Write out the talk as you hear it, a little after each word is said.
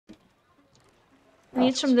I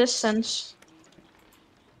need some distance.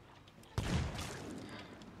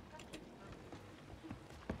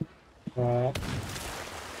 Alright.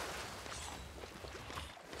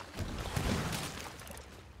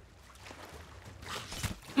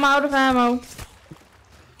 I'm out of ammo.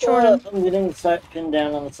 Jordan. I'm getting pinned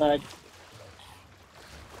down on the side.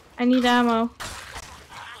 I need ammo.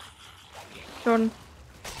 Jordan.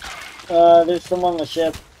 There's some on the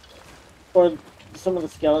ship. Or some of the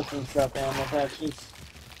skeletons drop ammo patches.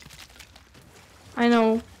 I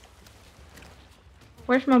know.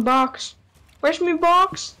 Where's my box? Where's my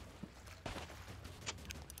box?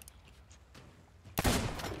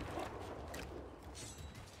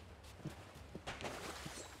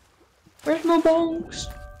 Where's my box?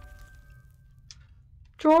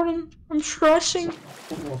 Jordan, I'm stressing.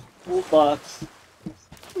 Ooh, box.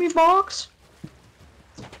 Me box?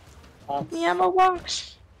 Box. Me ammo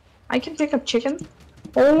box? I can pick up chicken.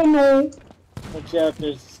 Oh no. Watch out,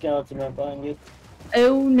 there's a skeleton right behind you.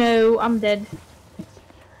 Oh no, I'm dead.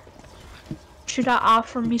 Should I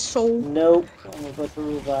offer me soul? Nope, I'm about to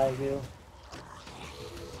revive you.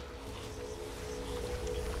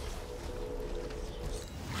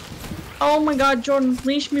 Oh my god, Jordan,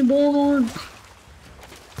 please me board.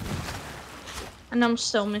 And I'm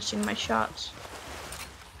still missing my shots.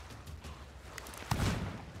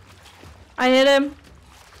 I hit him.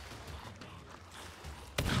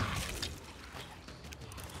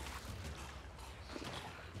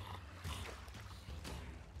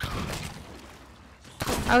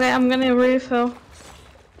 Okay, I'm gonna refill.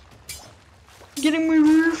 Getting me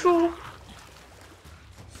refill.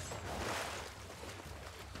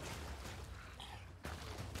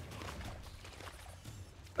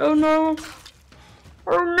 Oh no.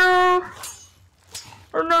 Oh no.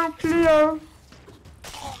 Oh no, Cleo.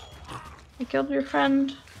 I killed your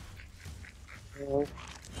friend. Nope.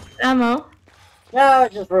 Ammo. No,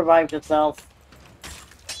 it just revived itself.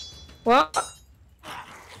 What?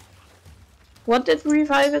 What did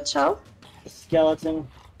revive itself? The skeleton.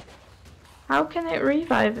 How can it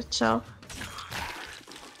revive itself?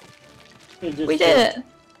 It just We did it.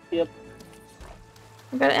 Yep.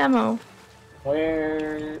 I got ammo.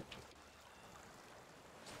 Where?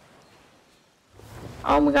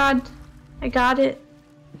 Oh my god. I got it.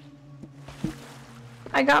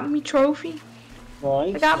 I got me trophy.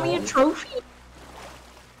 Nice. I got me a trophy.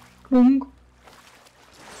 Boom.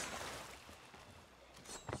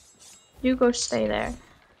 You go stay there.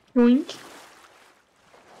 Yoink.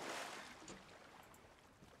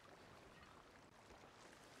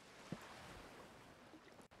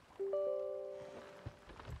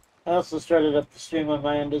 I also started up the stream on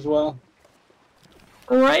my end as well.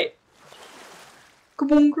 Alright.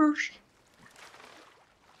 Kabonkers.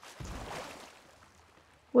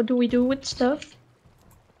 What do we do with stuff?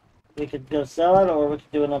 We could go sell it, or we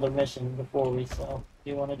could do another mission before we sell. What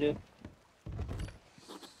do you want to do?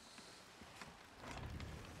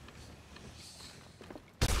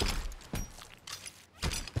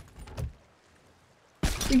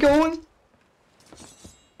 We going?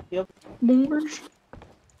 Yep. Bonkers.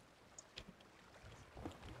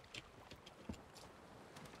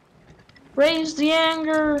 Raise the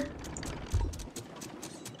anger.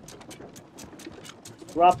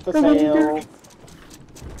 Drop the Come on, sale. I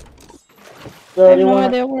So have do you no want?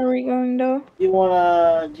 idea where we're going though. Do you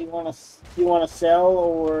wanna sell,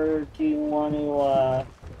 or do you want to?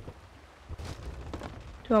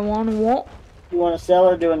 Do I want to what? Do you want to sell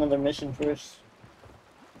or do another mission first?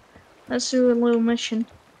 Let's do a little mission.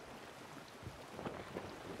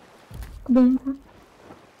 Kabonker.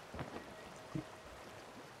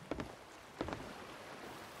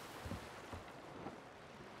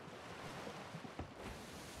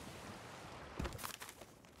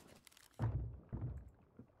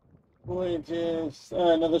 Which is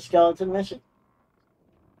another skeleton mission.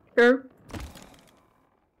 Sure.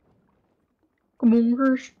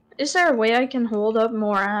 Kabonkers. Is there a way I can hold up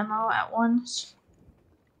more ammo at once?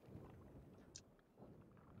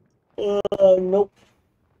 Nope.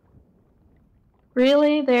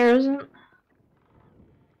 Really? There isn't?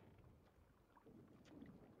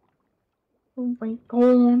 Oh my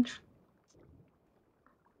god.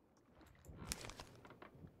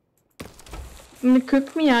 I'm gonna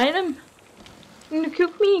cook me item. I'm gonna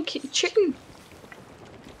cook me a chicken.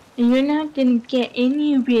 And you're not gonna get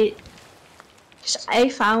any of it. Cause I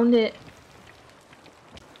found it.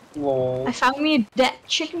 Lol. I found me a dead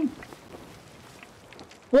chicken.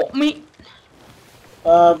 What meat?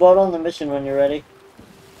 Vote on the mission when you're ready.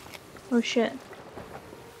 Oh shit.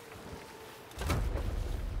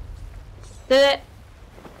 Did it?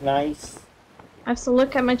 Nice. I have to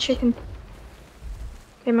look at my chicken.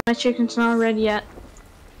 Okay, my chicken's not ready yet.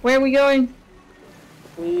 Where are we going?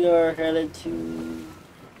 We are headed to...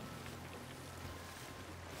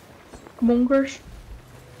 Kabonkers.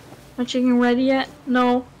 My chicken ready yet?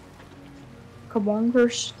 No.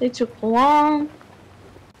 Kabonkers. They took long.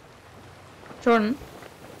 Jordan.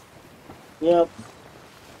 Yep.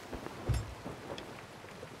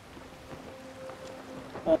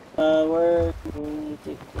 Where do we need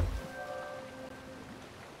to go?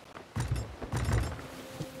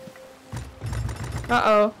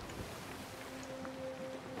 Uh-oh.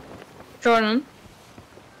 Jordan.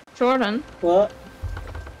 Jordan. What?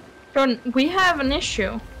 Jordan, we have an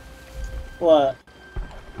issue. What?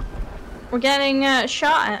 We're getting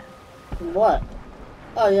shot at. What?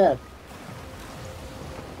 Oh, yeah.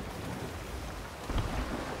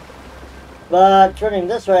 But turning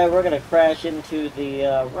this way, we're gonna crash into the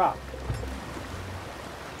rock.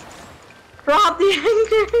 Drop the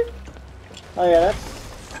anchor. Oh yeah, that's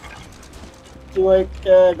too late.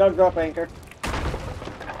 Don't drop anchor.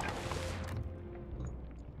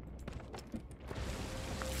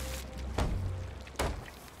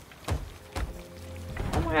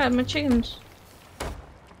 Oh my god, my chickens.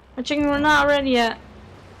 My chickens were not ready yet.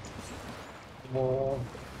 Whoa.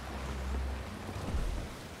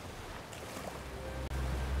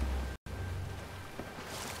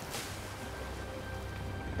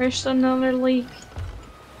 There's another leak.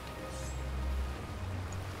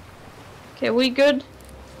 Okay, we good?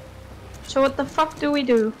 So what the fuck do we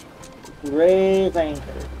do? Raise anchor.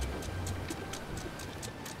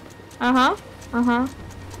 Uh-huh. Uh-huh.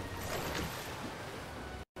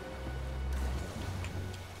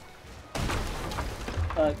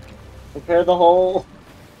 Prepare the hole.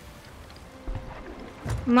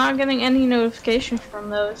 I'm not getting any notifications from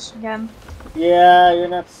those again. Yeah, you're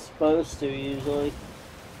not supposed to usually.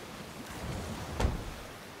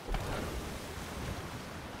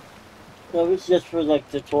 No, it's just for like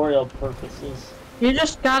tutorial purposes. You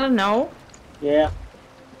just gotta know. Yeah.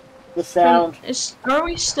 The sound. Are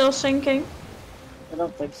we still sinking? I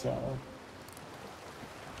don't think so.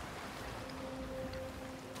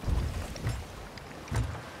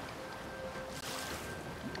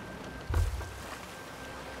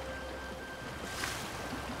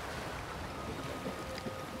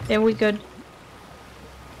 Yeah, we good.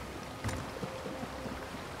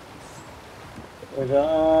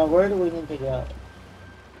 Where do we need to go?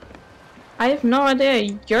 I have no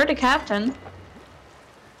idea. You're the captain.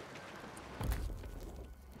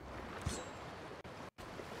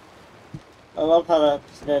 I love how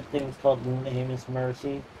that thing's called Name is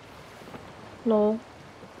Mercy. Lol.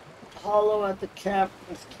 Hollow at the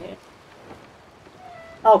captain's camp.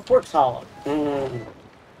 Oh, Quartz Hollow. Mm.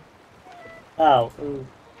 Oh. Ooh.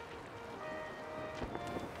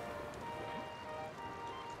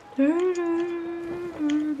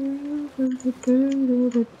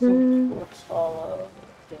 Quartz Hollow.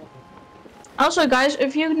 Also, guys,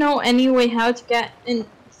 if you know any way how to get in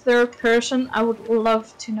third person, I would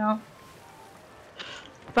love to know.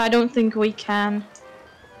 But I don't think we can.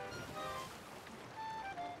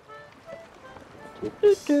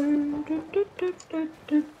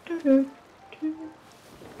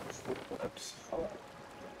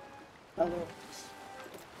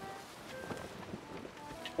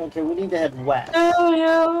 Okay, we need to head west. To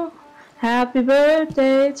you, happy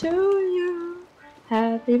birthday to you.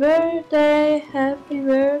 Happy birthday, happy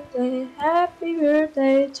birthday, happy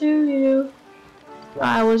birthday to you.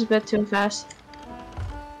 I was a bit too fast.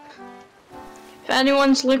 If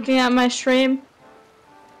anyone's looking at my stream,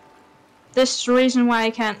 this is the reason why I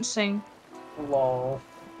can't sing. Lol.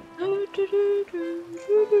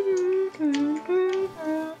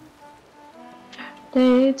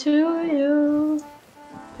 Day to you.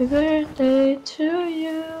 Happy birthday to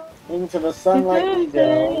you. Into the sunlight we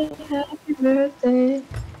go. Happy birthday.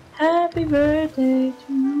 Happy birthday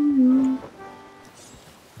to you.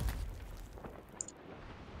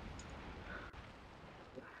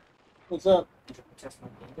 What's up? Test my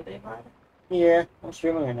game today, bud. Yeah, I'm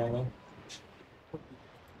streaming right now.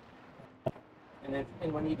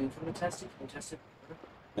 And when you do from the test, you can test it.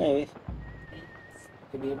 Maybe.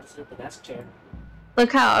 You'll be able to sit at the desk chair.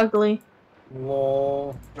 Look how ugly.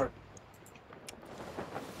 Lol. Sure.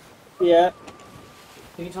 Yeah.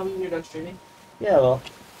 Can you tell me when you're done streaming? Yeah, well.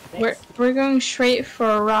 Thanks. We're going straight for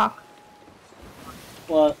a rock.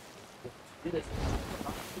 What? Do this.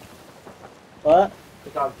 What? The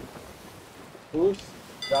dog. Who's?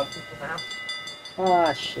 Dog poop in the house.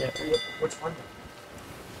 Ah, shit. Which one?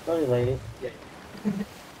 Sorry, lady. Yeah. You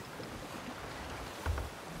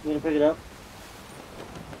gonna pick it up?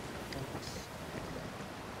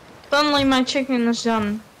 Suddenly my chicken is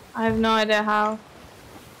done. I have no idea how.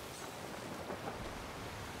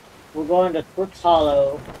 We're going to Crooks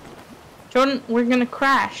Hollow. Jordan, we're gonna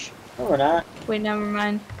crash. No, we're not. Wait, never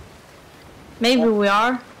mind. Maybe we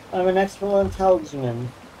are. I'm an excellent helmsman.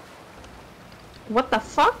 What the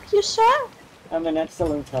fuck you said? I'm an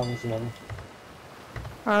excellent helmsman.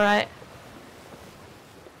 Alright.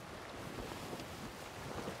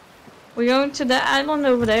 We going to that island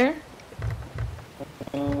over there?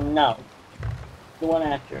 No. The one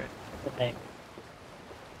after it, I think.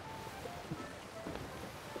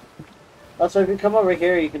 Also, if you come over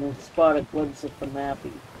here, you can spot a glimpse of the map.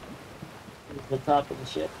 It's the top of the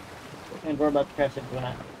ship. And we're about to crash into an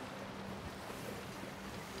island.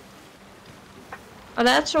 Oh,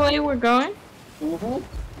 that's the way we're going?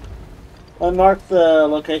 I marked the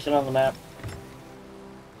location on the map.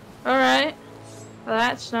 Alright. Well,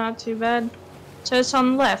 that's not too bad. So it's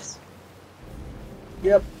on the left.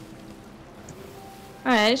 Yep.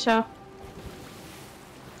 Alright, so.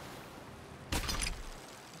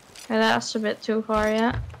 Okay, that's a bit too far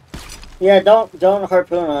yet. Yeah, don't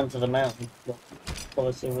harpoon onto the mountain.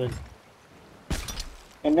 Close it would.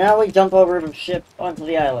 And now we jump over the ship onto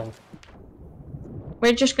the island.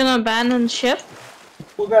 We're just gonna abandon the ship?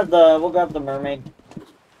 We'll grab the mermaid.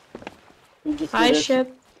 We just do Hi, this.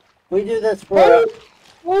 ship. We do this for.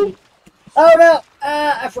 Oh no!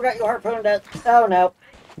 I forgot you harpooned it. Oh no,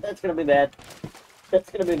 that's gonna be bad. That's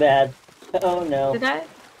gonna be bad. Oh no. Did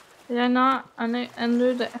I not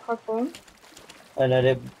undo the harpoon? Oh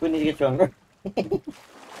no, we need to get you on mermaid.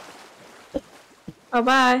 Oh,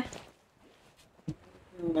 bye.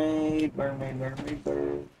 Mermaid.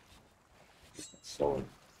 Sword.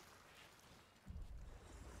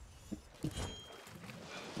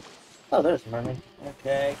 Oh, there's a mermaid.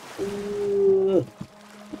 Okay. Ooh.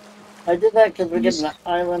 I did that because we get an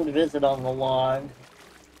island visit on the log.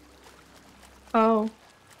 Oh.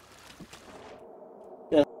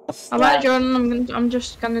 Yeah, Alright, Jordan, I'm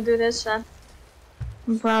just gonna do this then.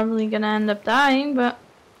 I'm probably gonna end up dying, but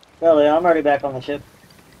Really, I'm already back on the ship.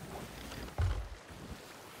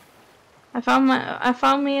 I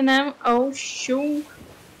found me an oh shoot.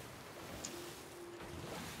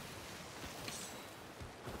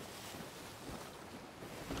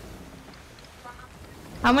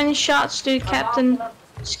 How many shots do Captain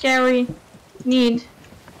Scary need?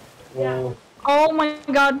 Well, Oh my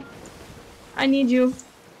god. I need you.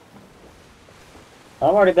 I'm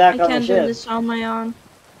already back I on the can't do ship. this on my own.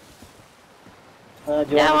 Do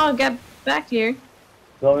you Yeah, want I'll get back here. you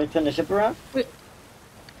want me to turn the ship around?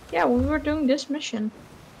 Yeah, we were doing this mission.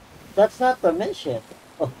 That's not the mission.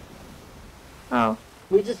 Oh.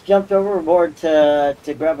 We just jumped overboard to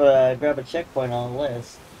grab a checkpoint on the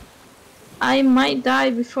list. I might die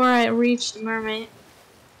before I reach the mermaid.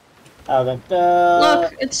 Oh, then.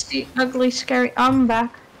 Look, it's the ugly, scary. I'm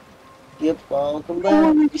back. Yep, welcome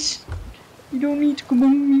back. You don't need to come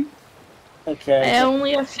on me. Okay. I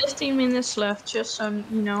only have 15 minutes left, just so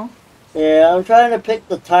you know. Yeah, I'm trying to pick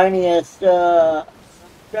the tiniest.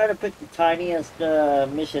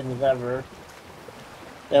 Missions ever.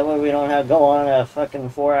 That way we don't have to go on a fucking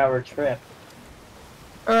 4-hour trip.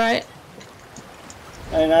 Alright.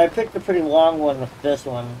 And I picked a pretty long one with this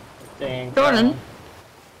one. Thing. Jordan?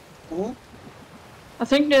 Hmm? I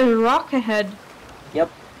think there's a rock ahead. Yep.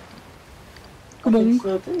 Come I on. think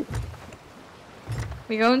so too.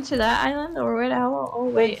 We going to that island or where the hell? Oh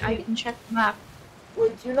wait, I can check the map.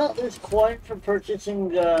 Wait, do you know there's coin for purchasing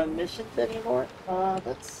missions anymore?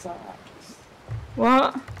 That sucks.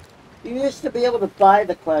 What? You used to be able to buy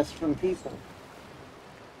the quest from people.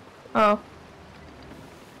 Oh.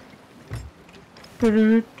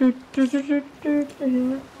 I'm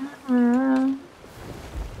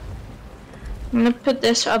gonna put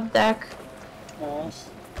this up deck Nice.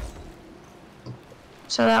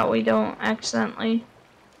 so that we don't accidentally.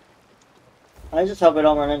 I just hope I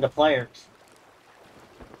don't run into players.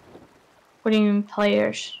 What do you mean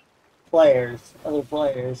players? Other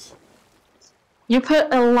players. You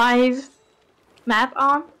put a live map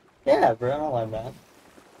on? Yeah, bro, I don't like that.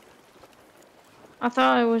 I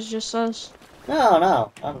thought it was just us. No,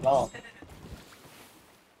 not at all.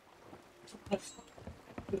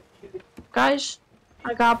 Guys,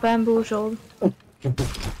 I got bamboozled.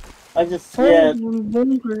 I just, yeah,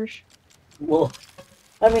 Bonkers. well,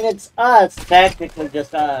 I mean, it's us, technically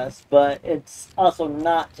just us, but it's also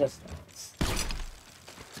not just us.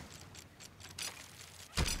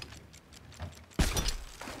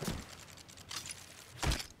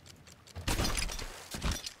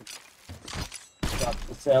 Drop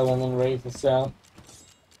the sail and then raise the sail.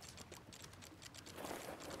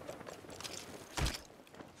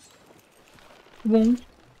 Boom.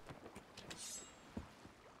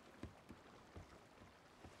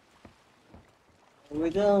 Here we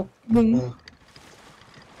go. Boom. Oh,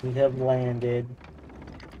 we have landed.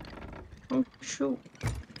 Oh shoot.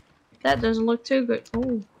 That doesn't look too good.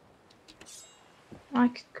 Oh. I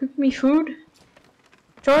can cook me food.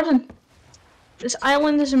 Jordan, this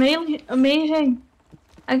island is amazing.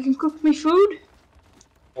 I can cook me food.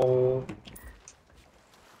 Oh.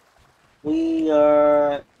 We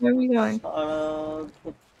are Where are we going?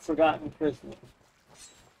 the Forgotten Prison.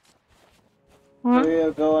 What? We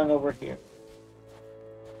are going over here.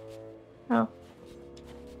 Oh.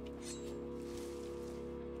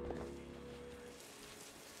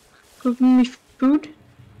 Cooking me food?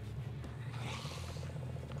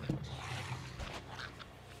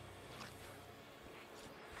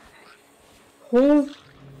 Oh.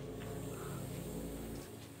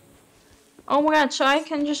 Oh my god, so I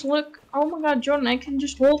can just look. Oh my god, Jordan, I can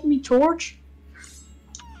just hold me torch.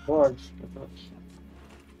 Torch.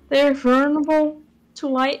 They're vulnerable to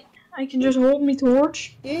light. I can just hold me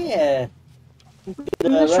torch. Yeah.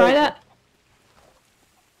 Let's try that.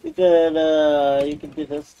 You could do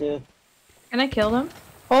this too. Can I kill them?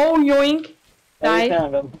 Oh, yoink. Oh, you Die.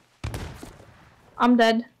 found him. I'm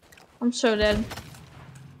dead. I'm so dead.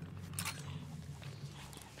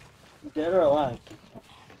 Dead or alive?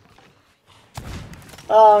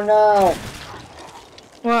 Oh no!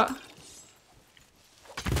 What?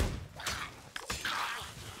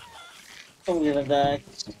 I'm gonna die.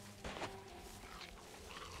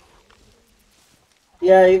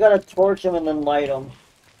 Yeah, you gotta torch him and then light him.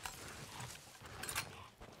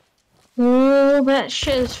 Oh, that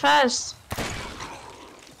shit is fast.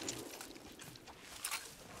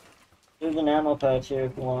 There's an ammo pouch here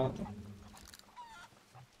if you want.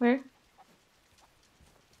 Where?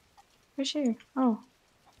 Where's here? Oh.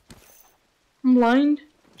 I'm blind.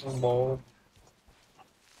 Bowl.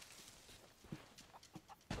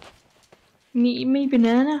 Eat me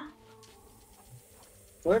banana.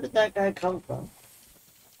 Where did that guy come from?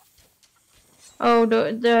 Oh,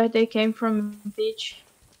 they came from the beach.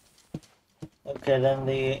 Okay, then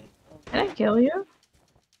the... Can I kill you?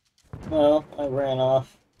 No, I ran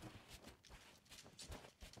off.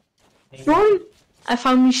 Jordan, I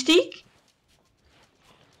found me steak.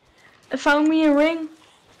 I found me a ring.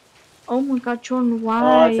 Oh my god, Jordan, why?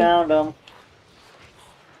 Oh, I found him.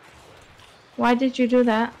 Why did you do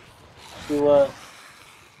that? Do what?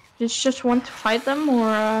 Did you just want to fight them,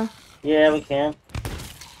 or Yeah, we can.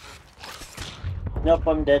 Nope,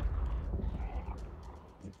 I'm dead.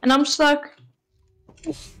 And I'm stuck.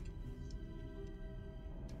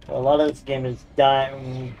 A lot of this game is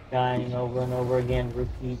dying over and over again.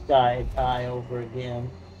 Repeat, die over again.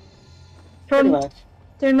 Pretty Jordan, much.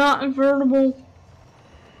 they're not invertible.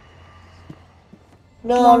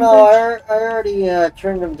 No, I already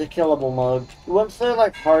turned them to killable mode. Once they're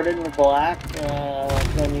like hardened black,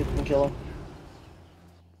 then you can kill them.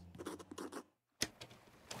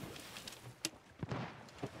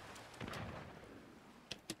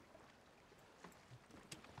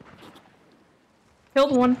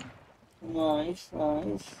 Killed one. Nice,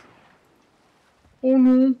 nice. Oh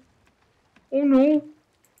no. Oh no.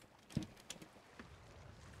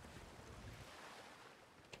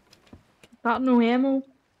 Got no ammo.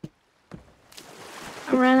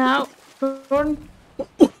 I ran out. Jordan,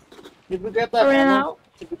 Did we grab I that ran ammo? out.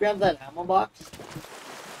 Did we grab that ammo box?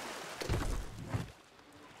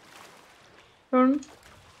 Jordan.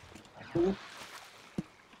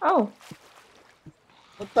 Oh.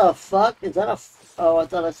 What the fuck? Is that a... Oh, I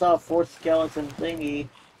thought I saw a fourth skeleton thingy.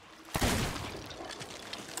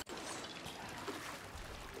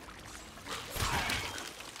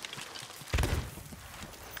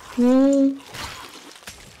 Hmm.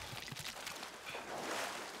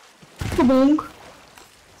 Kabong.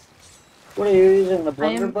 What are you using, the I am-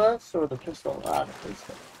 blunderbuss or the pistol? Ah, the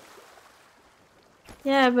pistol.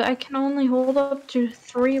 Yeah, but I can only hold up to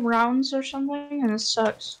 3 rounds or something, and it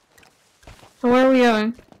sucks. So where are we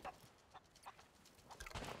going?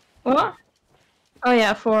 What? Oh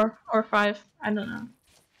yeah, 4 or 5. I don't know.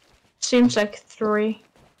 Seems like 3.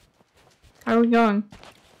 Where are we going?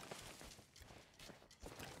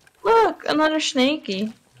 Look, another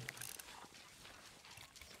snaky.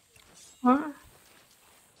 What?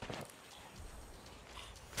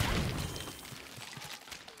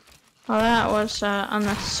 Well, that was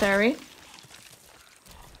unnecessary.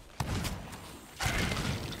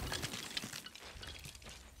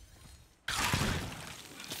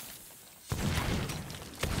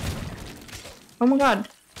 Oh my god.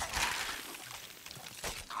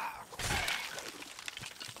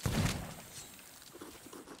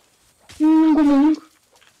 Kabong.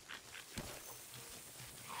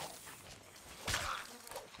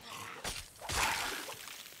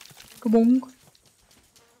 Kabong.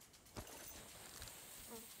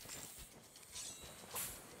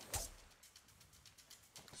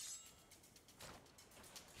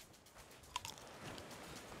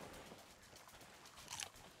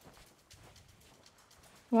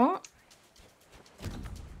 What?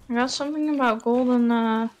 I got something about golden,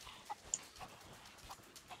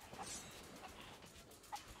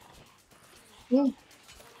 Yeah.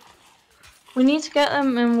 We need to get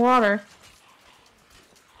them in water.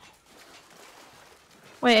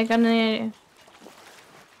 Wait, I got an idea.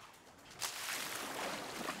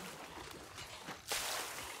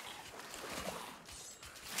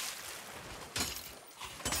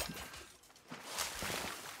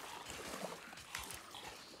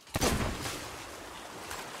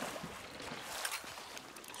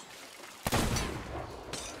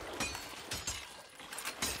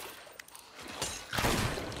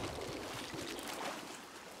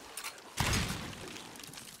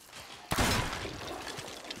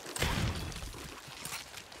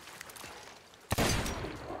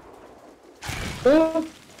 Oh!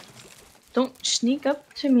 Don't sneak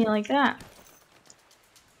up to me like that.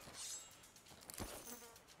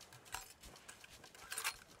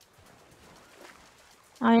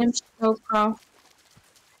 I am so pro.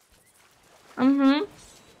 I'm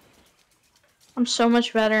so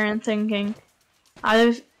much better in thinking.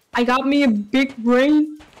 I got me a big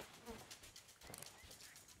brain.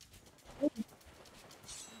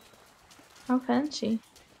 How fancy.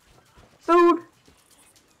 Food!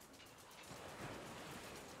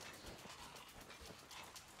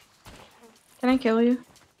 Can I kill you?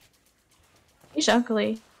 He's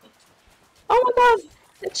ugly. Oh my god!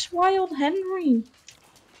 It's Wild Henry!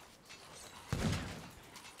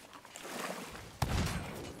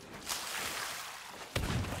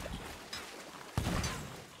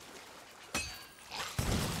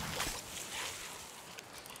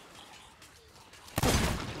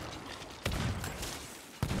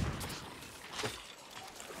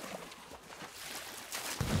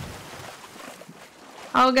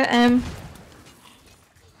 I'll get him.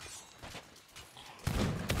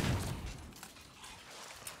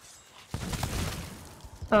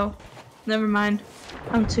 Oh, never mind.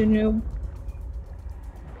 I'm too new.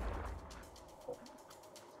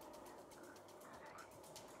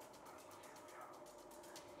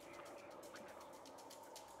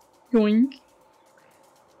 Yoink.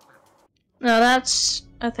 No, that's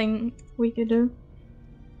a thing we could do.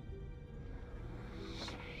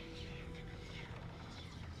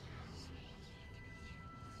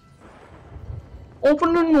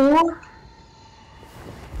 Open the door.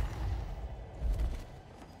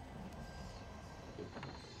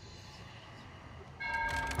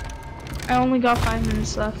 I only got 5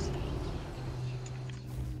 minutes left.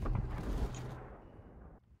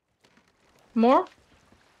 More?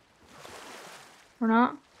 Or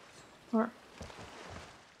not? Or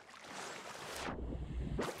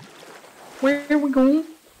where are we going?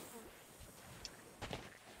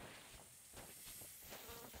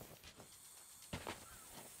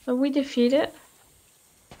 Did we defeat it?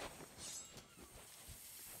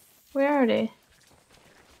 Where are they?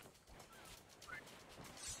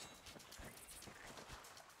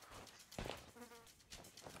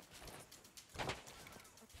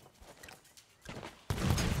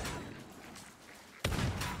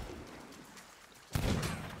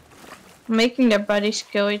 Making their buddies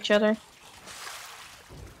kill each other.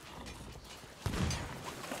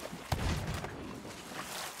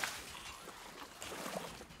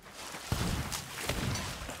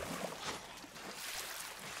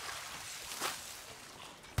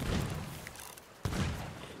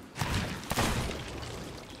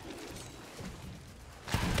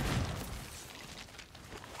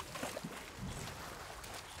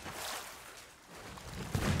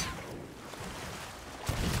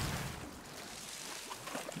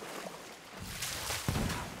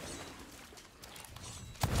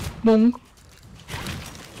 Bonk.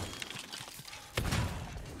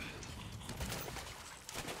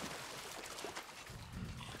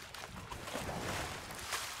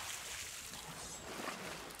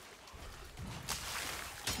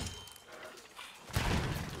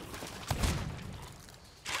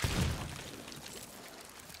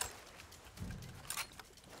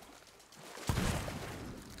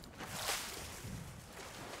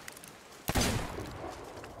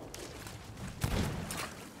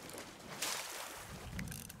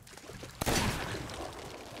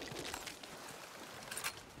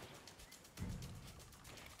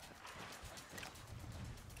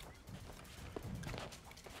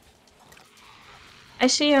 I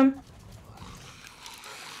see him.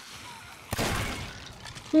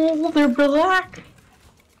 Oh, they're black.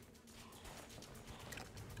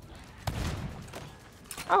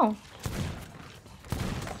 Oh.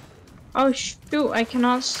 Oh shoot, I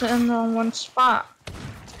cannot stand on one spot.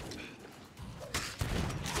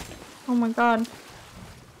 Oh my god.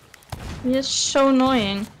 He's so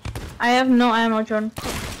annoying. I have no ammo, Jordan.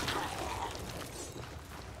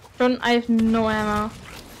 Jordan, I have no ammo.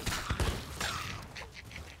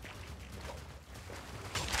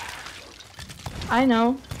 I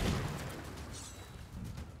know.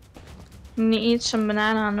 I'm gonna eat some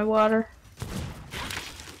banana on the water.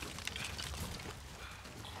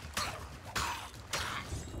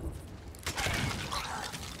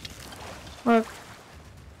 Look.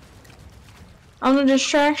 I'm a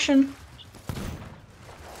distraction.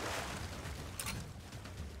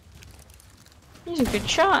 He's a good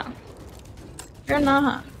shot. You're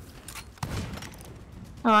not.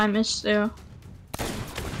 Oh, I missed you.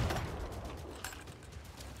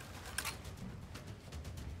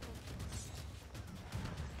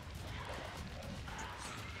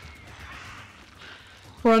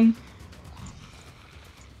 Run.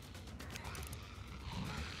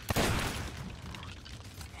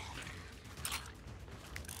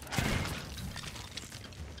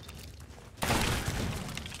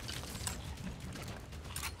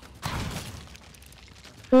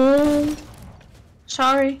 Oh,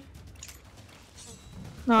 sorry.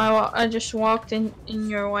 No, I just walked in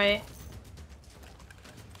your way.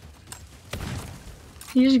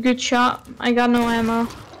 He's a good shot. I got no ammo.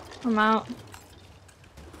 I'm out.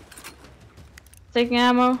 Taking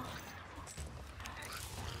ammo.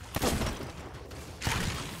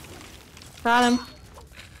 Got him.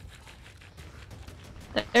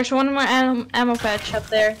 There's one more ammo patch up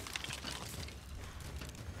there.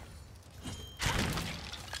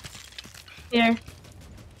 Here.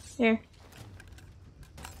 Here.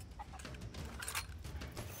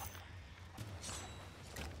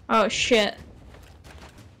 Oh shit.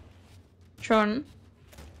 Jordan.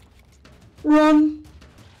 Run.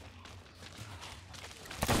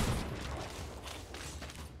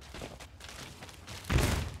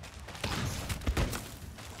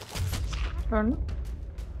 Jordan.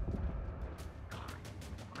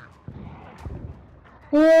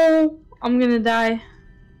 Oh, I'm gonna die.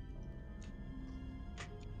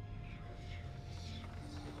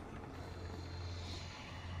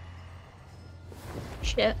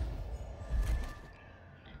 Shit.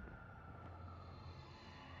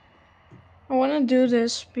 I wanna do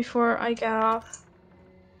this before I get off.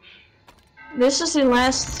 This is the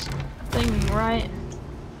last thing, right?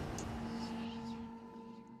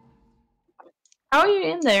 How are you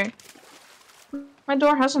in there? My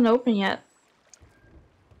door hasn't opened yet.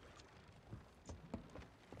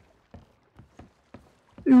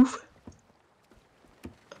 Oof.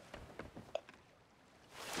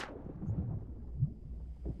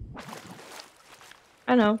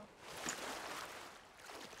 I know.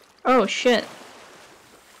 Oh shit.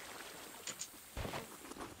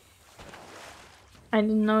 I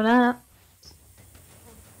didn't know that.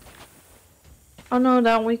 Oh no,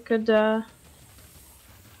 that we could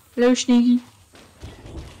low sneaky.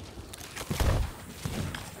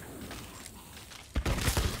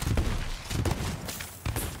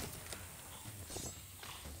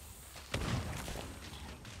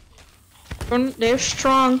 They're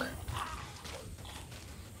strong.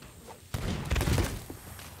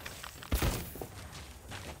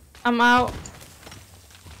 I'm out.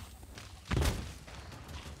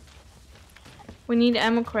 We need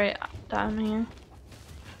ammo crate down here.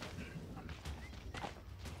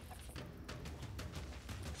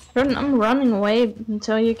 Jordan, I'm running away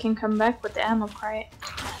until you can come back with the ammo crate.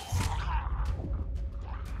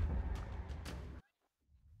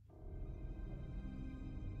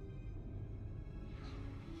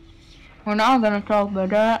 We're not gonna talk about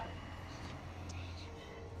that.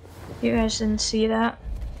 You guys didn't see that?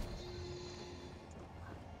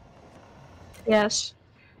 Yes.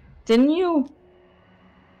 Didn't you?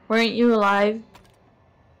 Weren't you alive?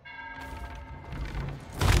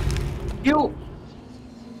 You!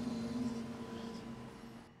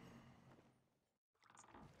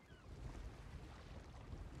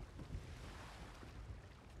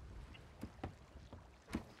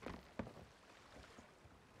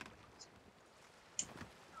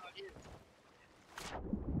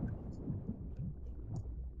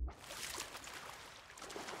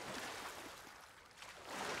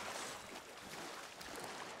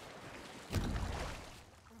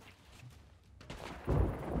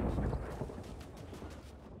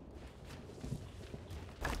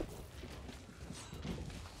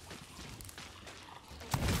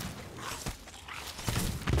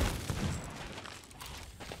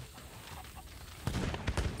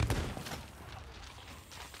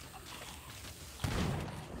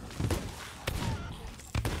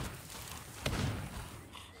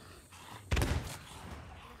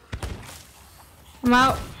 I'm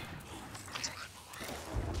out.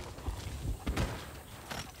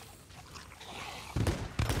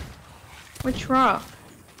 Which rock?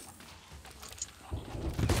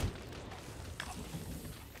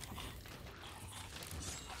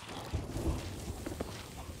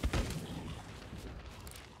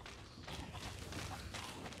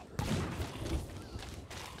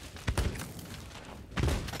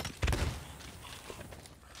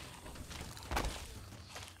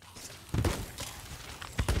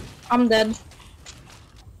 I'm dead.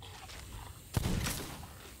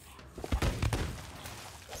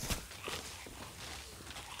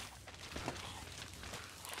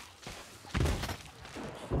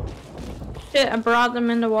 Shit, I brought them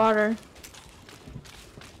in the water.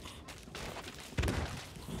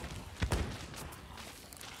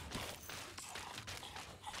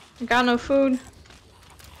 I got no food.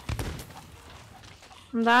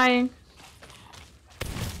 I'm dying.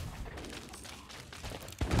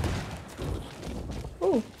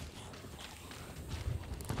 Ooh.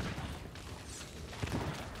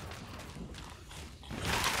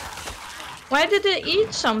 Why did it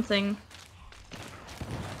eat something?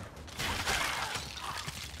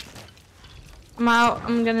 I'm out.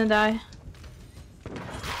 I'm gonna die.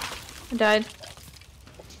 I died.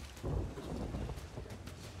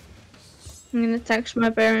 I'm gonna text my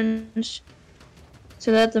parents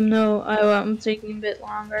to let them know I'm taking a bit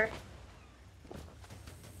longer.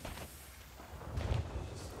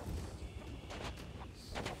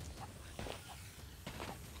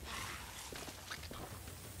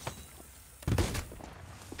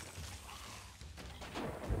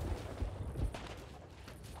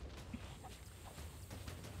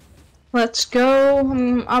 Let's go.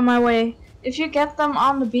 I'm on my way. If you get them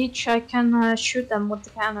on the beach, I can shoot them with the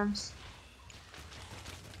cannons.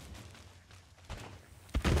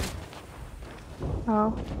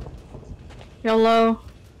 Oh. YOLO.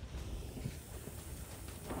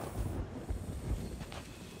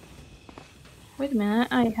 Wait a minute,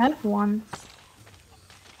 I have one.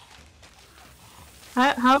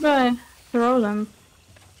 How do I throw them?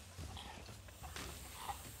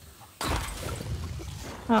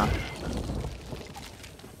 Oh.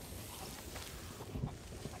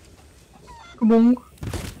 Kaboom.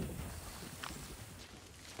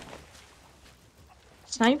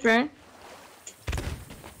 Sniper.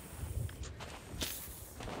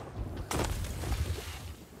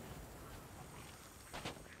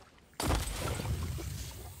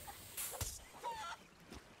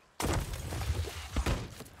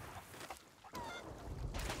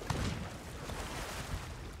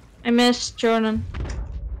 I missed Jordan.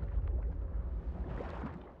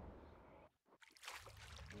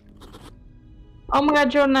 Oh my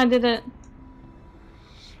god, Jordan, I did it.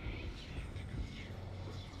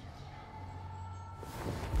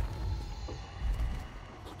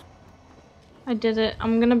 I did it.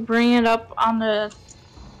 I'm gonna bring it up on the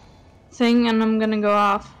thing and I'm gonna go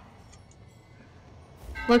off.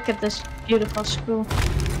 Look at this beautiful school.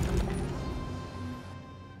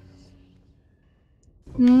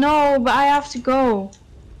 No, but I have to go.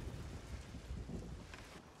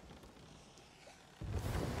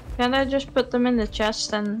 Can I just put them in the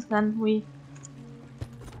chest and then we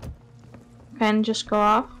can just go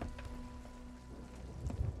off?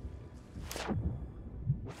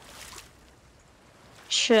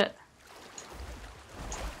 Shit.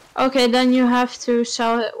 Okay, then you have to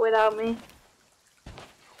sell it without me.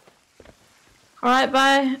 Alright,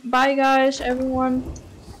 bye. Bye guys, everyone.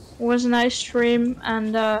 It was a nice stream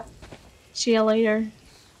and see you later.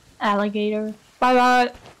 Alligator. Bye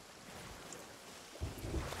bye.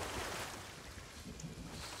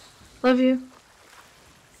 Love you.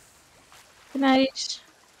 Good night.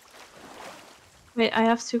 Wait, I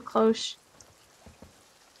have to close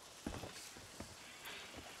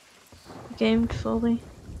the game fully.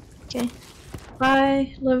 Okay.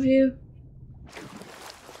 Bye. Love you.